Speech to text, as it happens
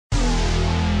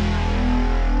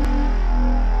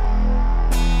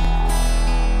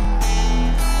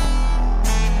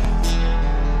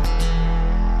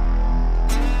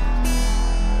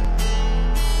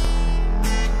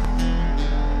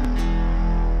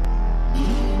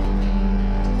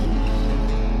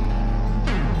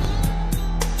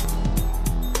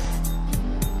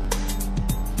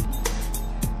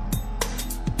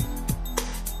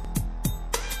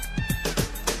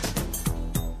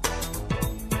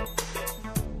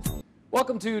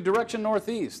Welcome to Direction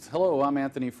Northeast. Hello, I'm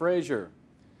Anthony Frazier.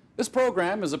 This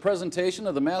program is a presentation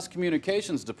of the Mass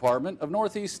Communications Department of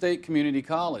Northeast State Community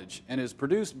College and is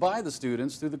produced by the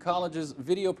students through the college's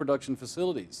video production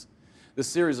facilities. This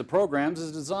series of programs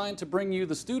is designed to bring you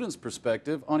the students'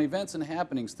 perspective on events and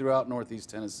happenings throughout Northeast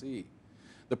Tennessee.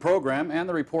 The program and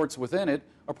the reports within it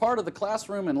are part of the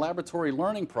classroom and laboratory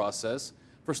learning process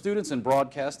for students in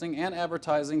broadcasting and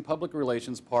advertising public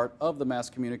relations part of the mass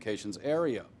communications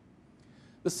area.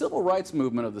 The civil rights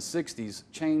movement of the 60s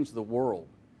changed the world,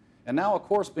 and now a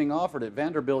course being offered at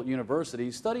Vanderbilt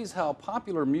University studies how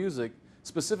popular music,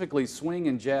 specifically swing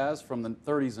and jazz from the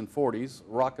 30s and 40s,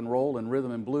 rock and roll and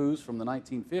rhythm and blues from the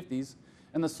 1950s,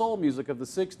 and the soul music of the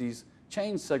 60s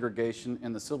changed segregation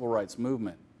in the civil rights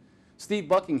movement. Steve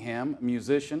Buckingham,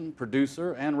 musician,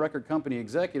 producer, and record company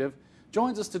executive,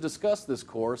 joins us to discuss this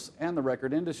course and the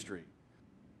record industry.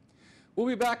 We'll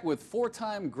be back with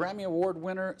four-time Grammy Award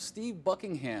winner Steve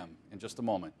Buckingham in just a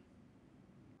moment.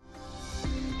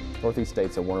 Northeast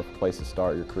State's a wonderful place to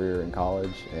start your career in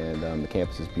college, and the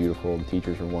campus is beautiful, the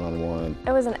teachers are one-on-one.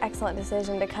 It was an excellent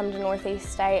decision to come to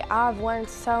Northeast State. I've learned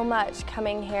so much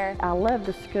coming here. I love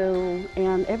the school,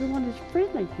 and everyone is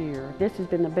friendly here. This has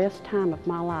been the best time of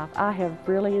my life. I have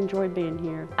really enjoyed being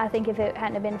here. I think if it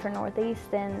hadn't have been for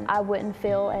Northeast, then I wouldn't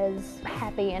feel as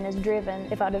happy and as driven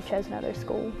if I'd have chosen another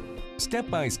school. Step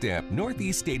by step,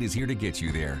 Northeast State is here to get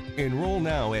you there. Enroll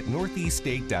now at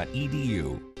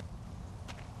northeaststate.edu.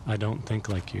 I don't think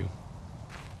like you.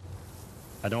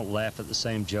 I don't laugh at the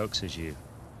same jokes as you.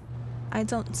 I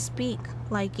don't speak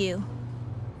like you.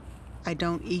 I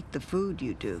don't eat the food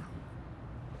you do.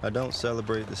 I don't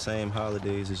celebrate the same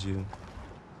holidays as you.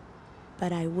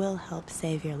 But I will help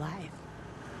save your life.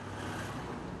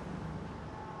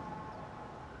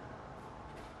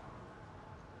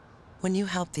 When you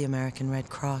help the American Red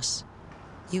Cross,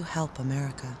 you help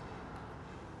America.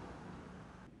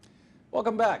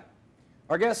 Welcome back.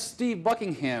 Our guest Steve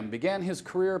Buckingham began his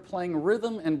career playing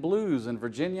rhythm and blues in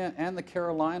Virginia and the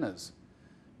Carolinas.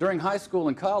 During high school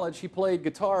and college, he played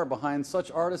guitar behind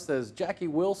such artists as Jackie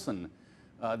Wilson,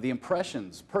 The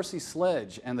Impressions, Percy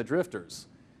Sledge, and the Drifters.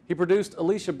 He produced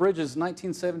Alicia Bridges'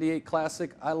 1978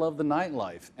 classic I Love the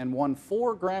Nightlife and won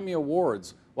 4 Grammy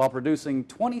Awards while producing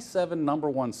 27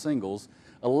 #1 singles,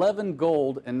 11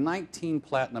 gold, and 19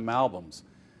 platinum albums.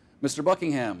 Mr.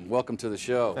 Buckingham, welcome to the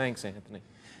show. Thanks, Anthony.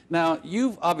 Now,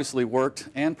 you've obviously worked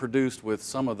and produced with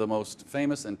some of the most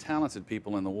famous and talented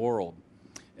people in the world,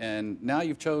 and now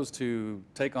you've chose to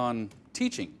take on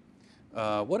teaching.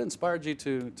 What inspired you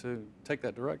to take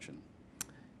that direction?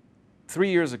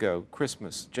 3 years ago,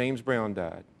 Christmas, James Brown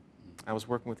died. I was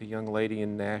working with a young lady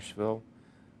in Nashville,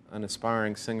 an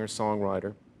aspiring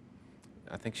singer-songwriter.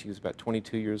 I think she was about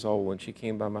 22 years old, and she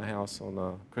came by my house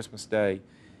on Christmas Day,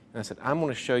 and I said, I'm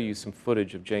going to show you some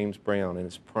footage of James Brown in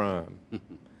his prime.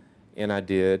 And I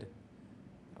did.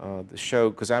 The show,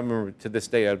 because I remember to this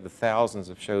day, out of the thousands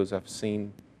of shows I've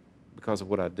seen because of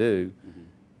what I do,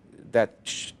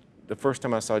 the first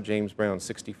time I saw James Brown,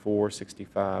 64,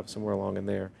 65, somewhere along in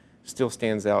there, still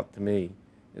stands out to me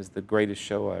as the greatest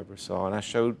show I ever saw. And I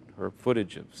showed her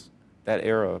footage of that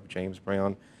era of James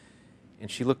Brown,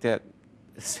 and she looked at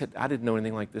it, said, I didn't know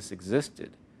anything like this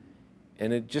existed.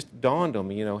 And it just dawned on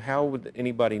me, you know, how would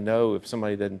anybody know if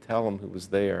somebody didn't tell them who was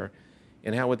there?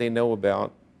 And how would they know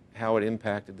about how it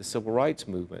impacted the civil rights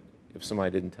movement if somebody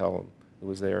didn't tell them who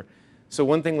was there? So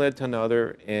one thing led to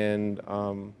another, and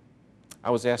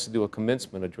I was asked to do a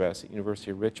commencement address at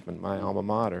University of Richmond, my alma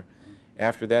mater.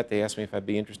 After that, they asked me if I'd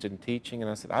be interested in teaching, and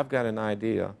I said, I've got an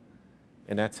idea.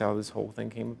 And that's how this whole thing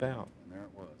came about. And there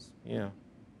it was. Yeah.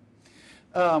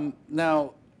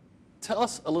 Now, tell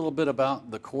us a little bit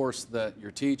about the course that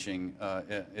you're teaching.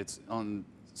 It's on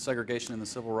segregation in the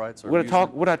civil rights? Or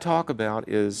what I talk about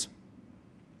is,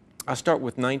 I start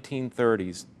with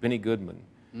 1930s, Benny Goodman,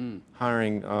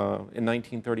 hiring, in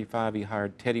 1935 he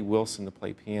hired Teddy Wilson to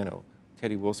play piano.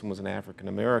 Teddy Wilson was an African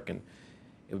American.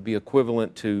 It would be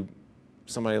equivalent to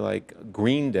somebody like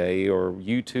Green Day or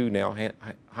U2 now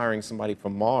hiring somebody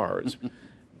from Mars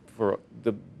for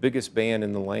the biggest band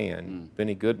in the land,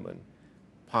 Benny Goodman,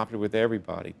 popular with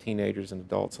everybody, teenagers and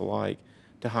adults alike,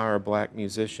 to hire a black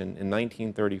musician in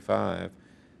 1935.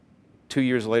 2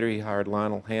 years later, he hired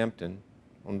Lionel Hampton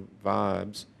on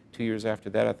Vibes. 2 years after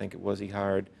that, I think it was, he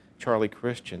hired Charlie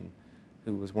Christian,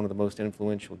 who was one of the most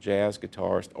influential jazz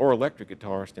guitarists or electric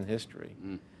guitarists in history.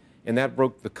 And that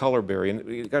broke the color barrier. And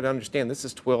you got to understand, this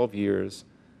is 12 years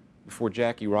before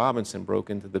Jackie Robinson broke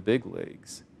into the big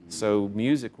leagues. So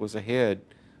music was ahead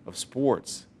of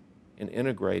sports in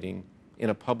integrating in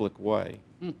a public way.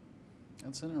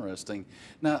 That's interesting.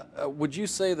 Now, would you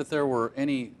say that there were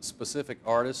any specific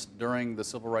artists during the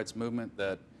Civil Rights Movement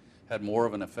that had more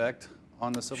of an effect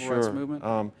on the Civil Rights Movement?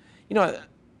 You know,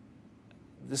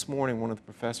 this morning one of the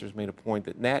professors made a point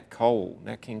that Nat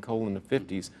King Cole in the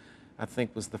 50s, I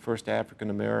think was the first African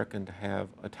American to have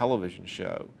a television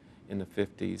show in the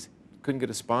 50s. Couldn't get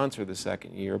a sponsor the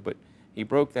second year, but he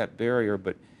broke that barrier.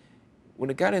 But when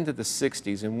it got into the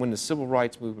 60s and when the Civil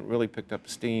Rights Movement really picked up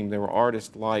steam, there were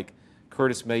artists like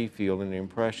Curtis Mayfield and the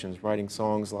Impressions writing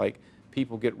songs like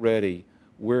People Get Ready,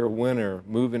 We're a Winner,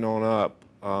 Moving On Up,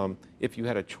 If You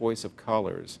Had a Choice of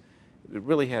Colors. It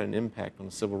really had an impact on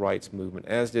the Civil Rights Movement,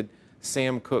 as did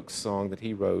Sam Cooke's song that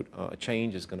he wrote, A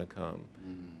Change Is Gonna Come.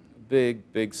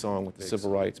 Big song with the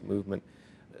Civil Rights Movement.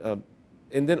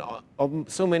 And then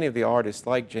so many of the artists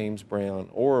like James Brown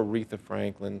or Aretha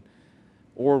Franklin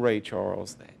or Ray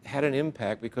Charles had an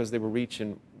impact because they were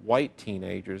reaching white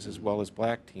teenagers as well as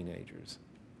black teenagers.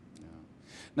 Yeah.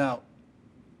 Now,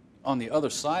 on the other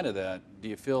side of that, do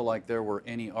you feel like there were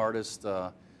any artists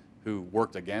who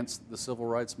worked against the Civil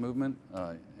Rights Movement?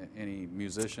 Any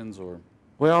musicians or?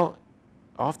 Well,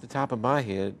 off the top of my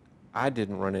head, I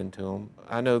didn't run into them.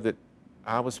 I know that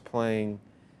I was playing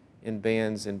in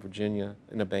bands in Virginia,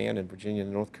 in a band in Virginia,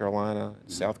 North Carolina,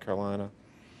 South Carolina.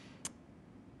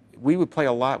 We would play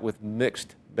a lot with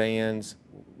mixed bands,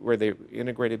 where they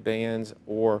integrated bands,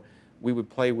 or we would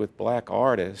play with black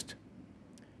artists.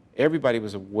 Everybody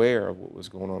was aware of what was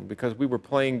going on because we were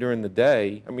playing during the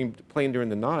day, playing during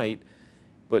the night,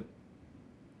 but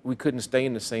we couldn't stay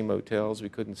in the same hotels, we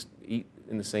couldn't eat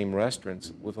in the same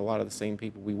restaurants with a lot of the same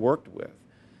people we worked with.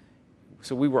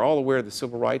 So we were all aware of the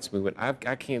Civil Rights Movement.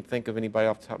 I can't think of anybody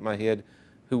off the top of my head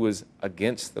who was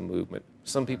against the movement.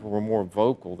 Some people were more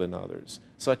vocal than others,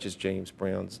 such as James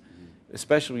Brown's,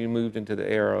 especially when you moved into the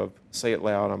era of Say It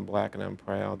Loud, I'm Black and I'm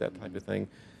Proud, that type of thing.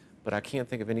 But I can't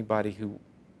think of anybody who,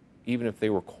 even if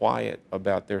they were quiet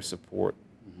about their support,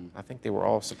 I think they were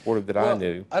all supportive that I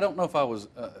knew. I don't know if I was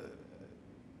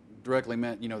directly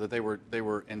meant, that they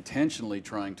were intentionally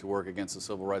trying to work against the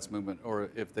Civil Rights Movement, or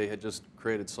if they had just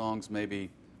created songs maybe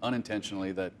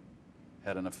unintentionally that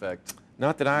had an effect.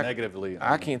 Not that negatively.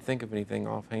 I can't think of anything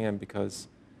offhand because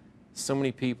so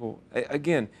many people,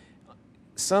 again,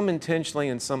 some intentionally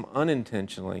and some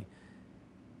unintentionally,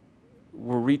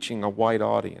 were reaching a white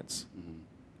audience.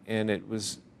 And it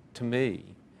was, to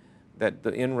me, that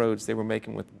the inroads they were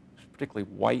making with particularly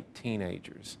white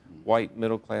teenagers, white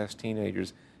middle-class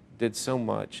teenagers, did so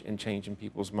much in changing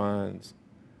people's minds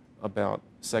about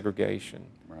segregation.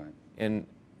 Right. And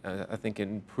I think in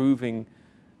improving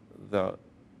the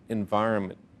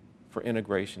environment for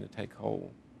integration to take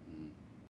hold.